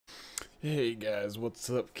Hey guys, what's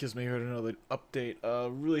up? Kissme here with another update.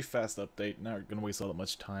 Really fast update. Not gonna waste all that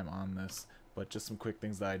much time on this, but just some quick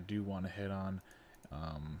things that I do want to hit on.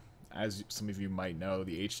 As some of you might know,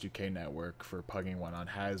 the H2K network for pugging and whatnot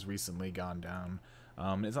has recently gone down.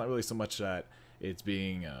 It's not really so much that it's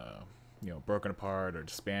being broken apart or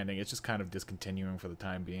disbanding. It's just kind of discontinuing for the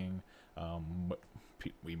time being.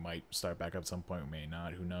 We might start back up at some point. We may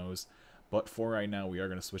not. Who knows? But for right now, we are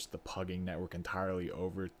going to switch the pugging network entirely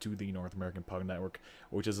over to the North American Pug Network,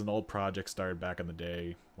 which is an old project started back in the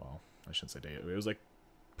day. Well, I shouldn't say day. It was like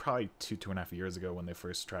probably two and a half years ago when they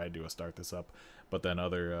first tried to start this up. But then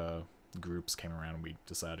other groups came around and we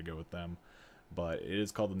decided to go with them. But it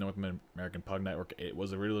is called the North American Pug Network. It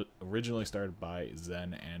was originally started by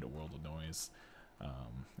Zen and World of Noise.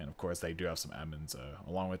 And of course, they do have some admins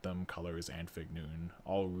along with them, Colors and Fig Newton.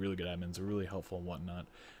 All really good admins, really helpful and whatnot.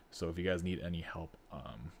 So if you guys need any help,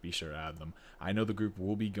 be sure to add them. I know the group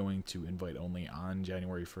will be going to invite only on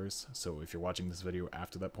January 1st. So if you're watching this video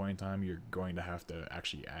after that point in time, you're going to have to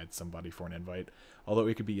actually add somebody for an invite. Although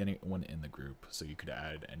it could be anyone in the group. So you could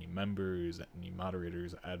add any members, any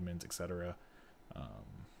moderators, admins, etc.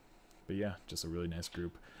 But yeah, just a really nice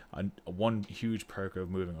group. One huge perk of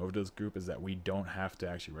moving over to this group is that we don't have to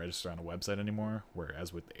actually register on a website anymore,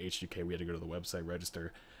 whereas with the H2K we had to go to the website,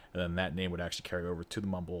 register, and then that name would actually carry over to the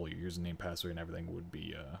Mumble. Your username, password, and everything would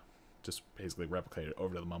be just basically replicated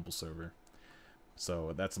over to the Mumble server.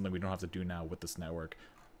 So that's something we don't have to do now with this network.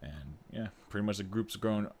 And yeah, pretty much the group's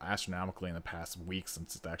grown astronomically in the past weeks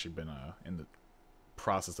since it's actually been in the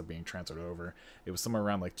process of being transferred over. It was somewhere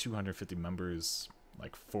around like 250 members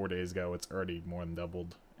like 4 days ago. It's already more than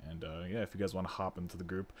doubled. And yeah, if you guys want to hop into the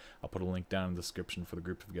group, I'll put a link down in the description for the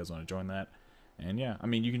group if you guys want to join that. And yeah, I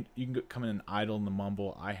mean, you can come in and idle in the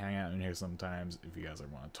Mumble. I hang out in here sometimes. If you guys ever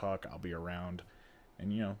want to talk, I'll be around.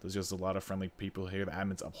 And you know, there's just a lot of friendly people here. The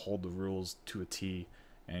admins uphold the rules to a T,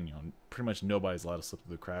 and you know, pretty much nobody's allowed to slip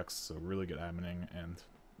through the cracks. So really good admining, and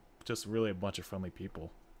just really a bunch of friendly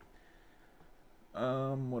people.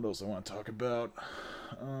 What else I want to talk about?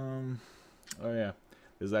 Oh yeah,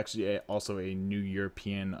 there's actually also a new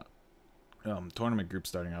European tournament group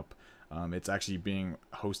starting up. It's actually being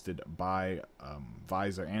hosted by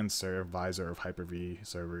Visor and Serve, Visor of Hyper-V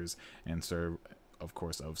servers, and Serve, of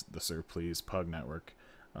course, of the Serve Please Pug Network.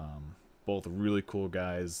 Both really cool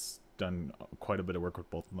guys, done quite a bit of work with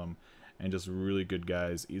both of them, and just really good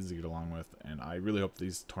guys, easy to get along with, and I really hope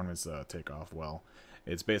these tournaments take off well.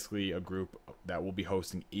 It's basically a group that will be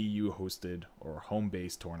hosting EU-hosted or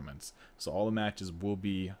home-based tournaments. So all the matches will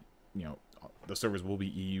be, you know, the servers will be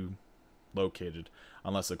EU located,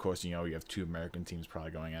 unless of course you have two American teams probably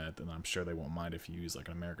going at it, then I'm sure they won't mind if you use like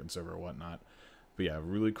an American server or whatnot. But yeah,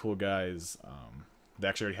 really cool guys. They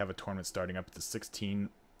actually already have a tournament starting up. It's a 16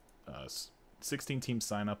 team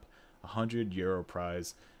sign up, €100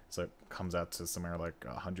 prize. So it comes out to somewhere like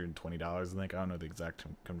 $120, I think. I don't know the exact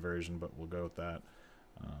conversion, but we'll go with that.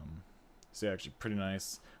 So yeah, actually pretty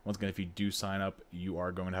nice. Once again, if you do sign up, you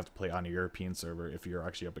are going to have to play on a European server if you're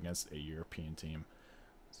actually up against a European team.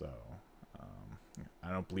 So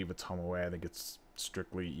I don't believe it's home away. I think it's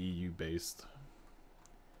strictly EU based.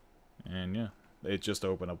 And yeah, it just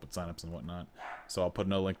opened up with signups and whatnot. So I'll put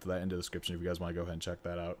another link to that in the description if you guys want to go ahead and check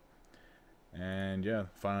that out. And yeah,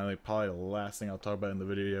 finally, probably the last thing I'll talk about in the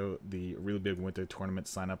video, the really big winter tournament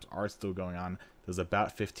signups are still going on. There's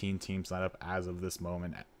about 15 teams signed up as of this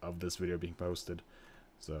moment of this video being posted.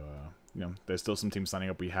 So, you know, there's still some teams signing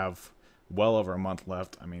up. We have well over a month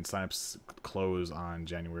left. I mean, signups close on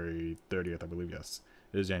January 30th, I believe. Yes,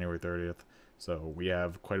 it is January 30th. So we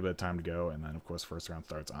have quite a bit of time to go. And then, of course, first round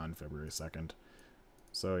starts on February 2nd.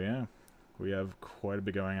 So, yeah. We have quite a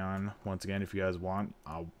bit going on. Once again, if you guys want,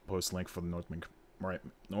 I'll post a link for the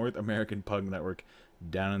North American Pug Network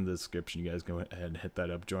down in the description. You guys go ahead and hit that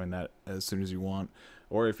up. Join that as soon as you want,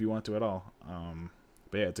 or if you want to at all.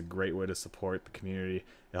 But yeah, it's a great way to support the community.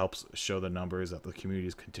 It helps show the numbers that the community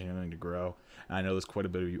is continuing to grow. And I know there's quite a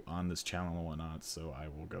bit of you on this channel and whatnot, so I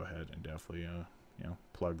will go ahead and definitely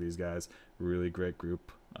plug these guys. Really great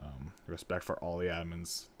group. Respect for all the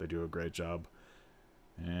admins. They do a great job.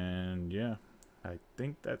 And yeah, I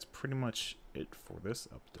think that's pretty much it for this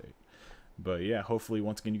update. But yeah, hopefully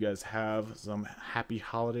once again you guys have some happy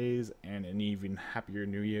holidays and an even happier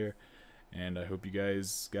new year. And I hope you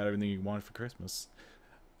guys got everything you wanted for Christmas.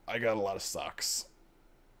 I got a lot of socks.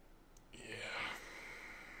 Yeah.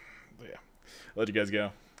 But yeah, I'll let you guys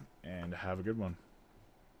go and have a good one.